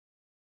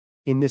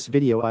In this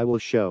video I will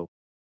show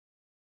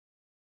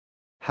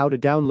how to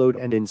download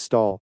and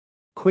install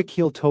Quick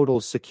Heal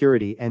Total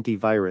Security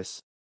Antivirus.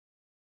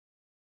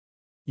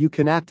 You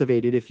can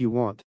activate it if you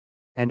want,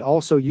 and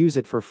also use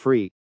it for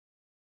free.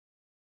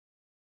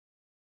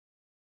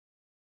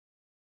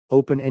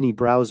 Open any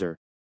browser.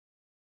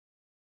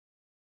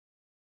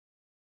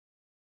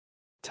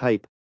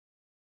 Type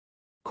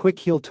Quick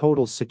Heal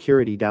Total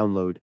Security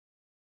Download.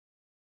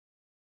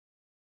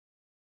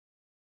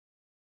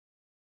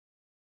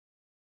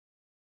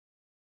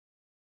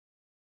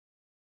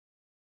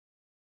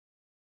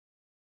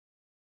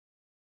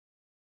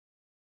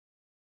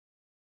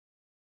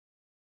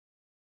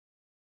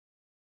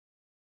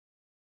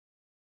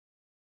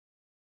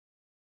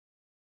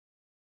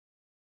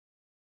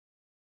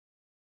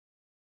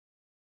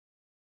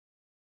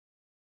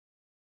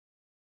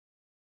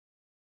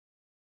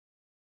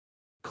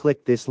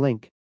 Click this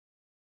link.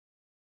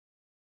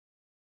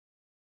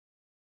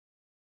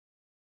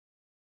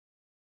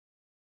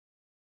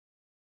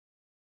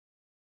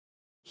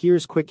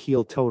 Here's Quick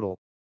Heal Total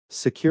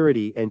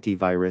Security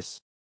Antivirus.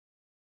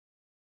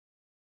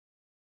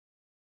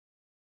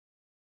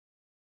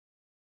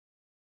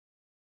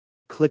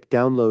 Click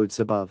Downloads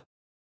above.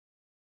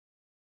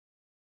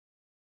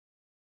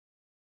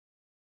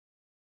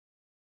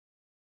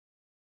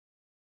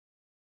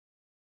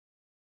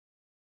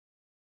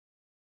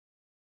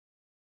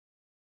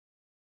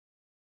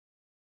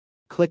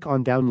 Click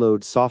on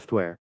Download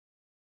Software.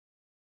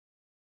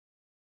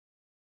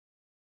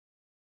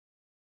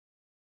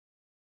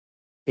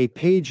 A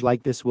page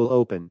like this will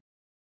open.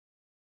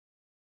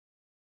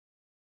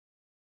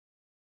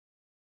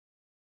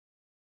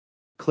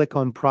 Click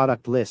on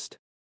Product List.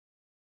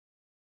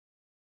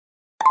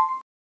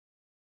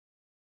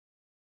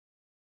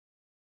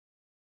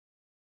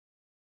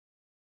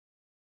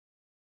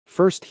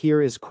 First,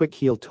 here is Quick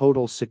Heal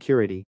Total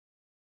Security.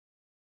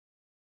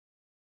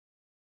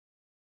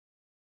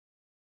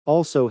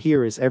 Also,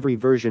 here is every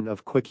version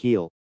of Quick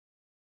Heal.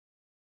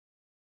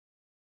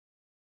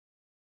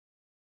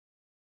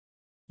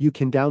 You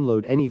can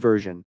download any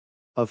version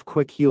of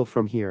Quick Heal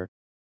from here.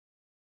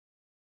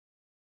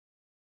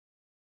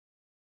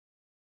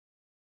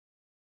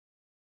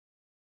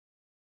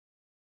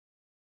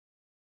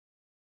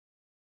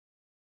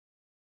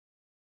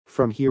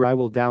 From here I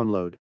will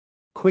download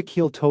Quick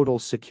Heal Total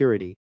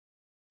Security.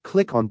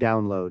 Click on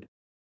Download.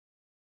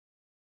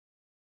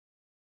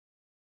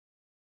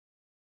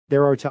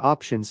 There are two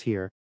options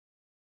here.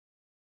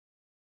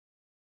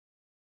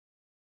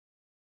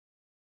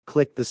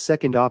 Click the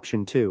second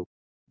option to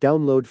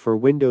download for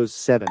Windows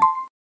 7.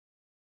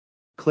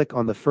 Click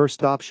on the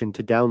first option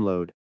to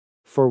download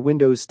for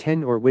Windows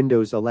 10 or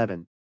Windows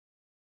 11.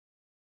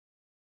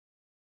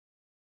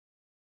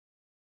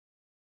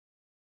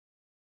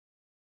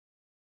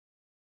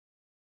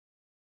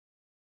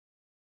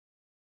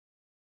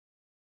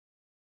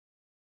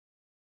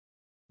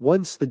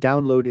 Once the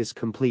download is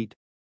complete,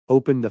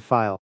 open the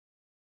file.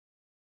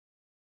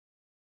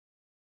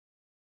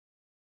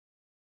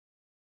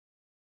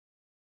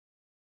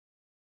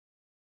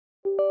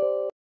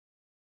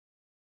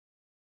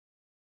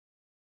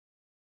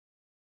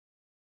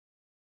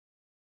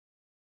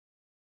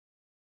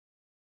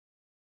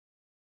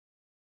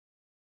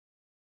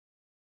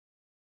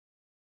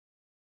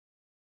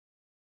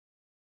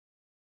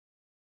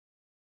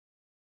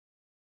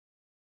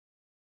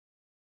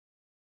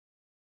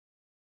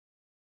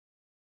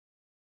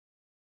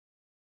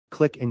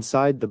 Click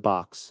inside the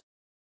box.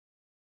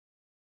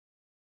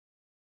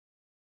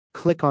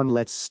 Click on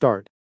Let's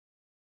Start.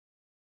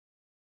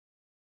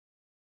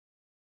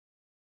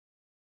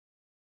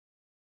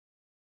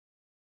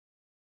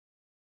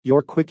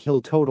 Your Quick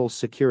Heal Total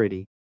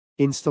Security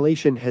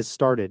installation has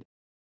started.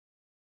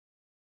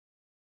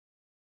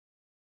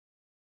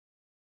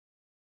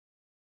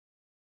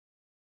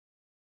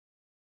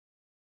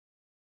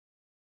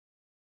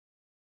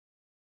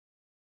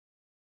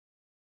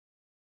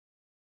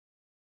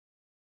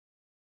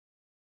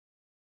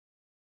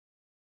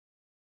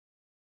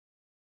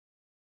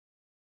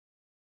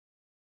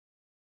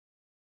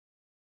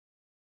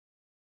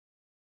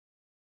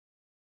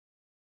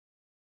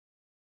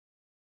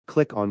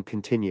 Click on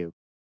Continue.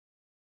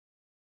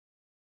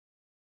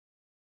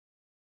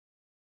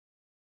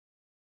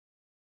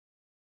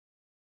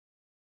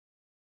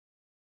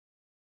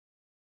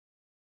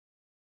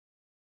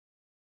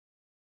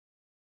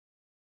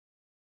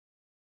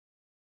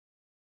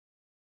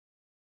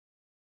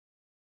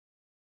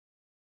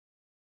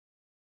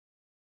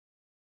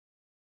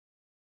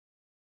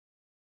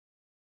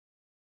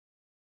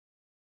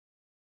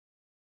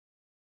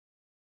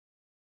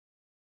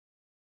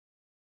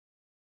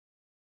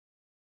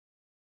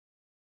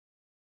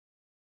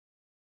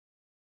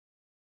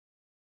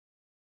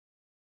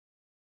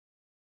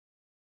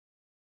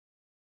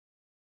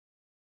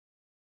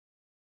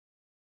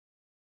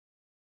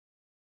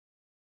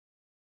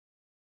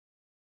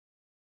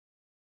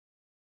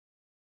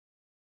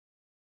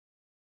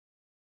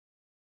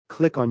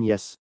 Click on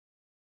Yes.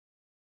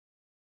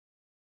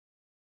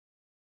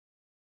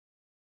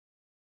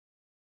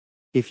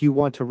 If you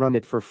want to run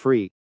it for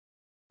free,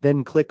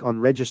 then click on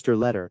Register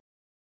Letter.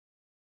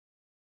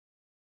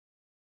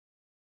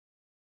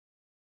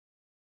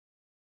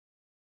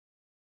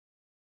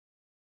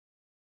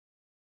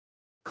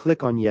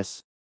 Click on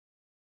Yes.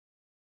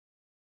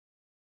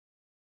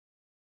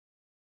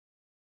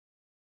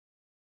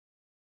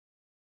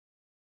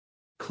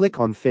 Click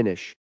on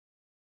Finish.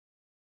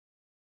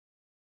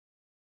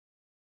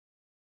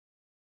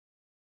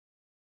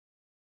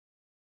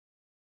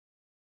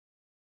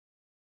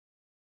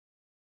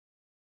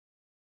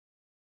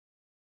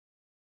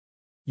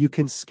 You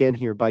can scan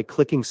here by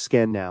clicking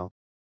Scan Now.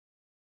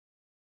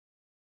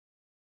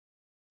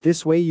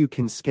 This way you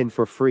can scan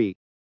for free,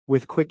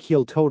 with Quick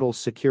Heal Total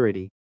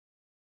Security.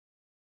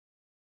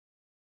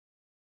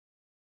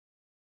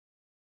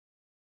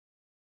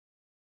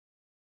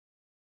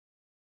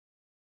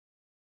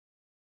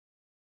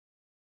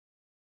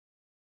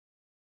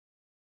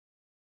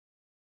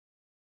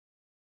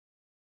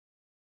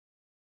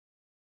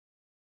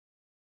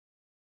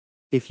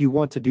 If you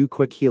want to do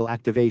Quick Heal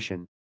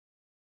activation,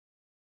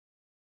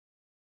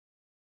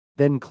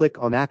 then click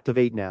on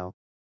Activate Now.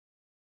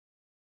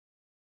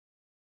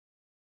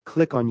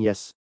 Click on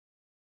Yes.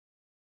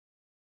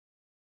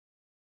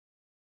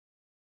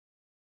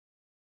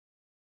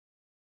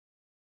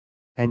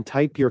 And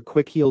type your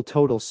Quick Heal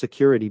Total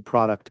Security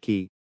product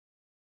key.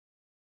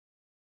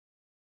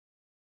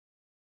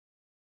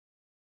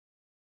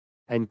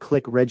 And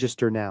click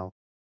Register Now.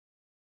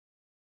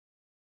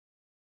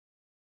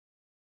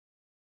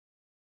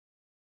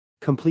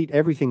 Complete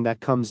everything that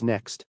comes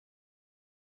next.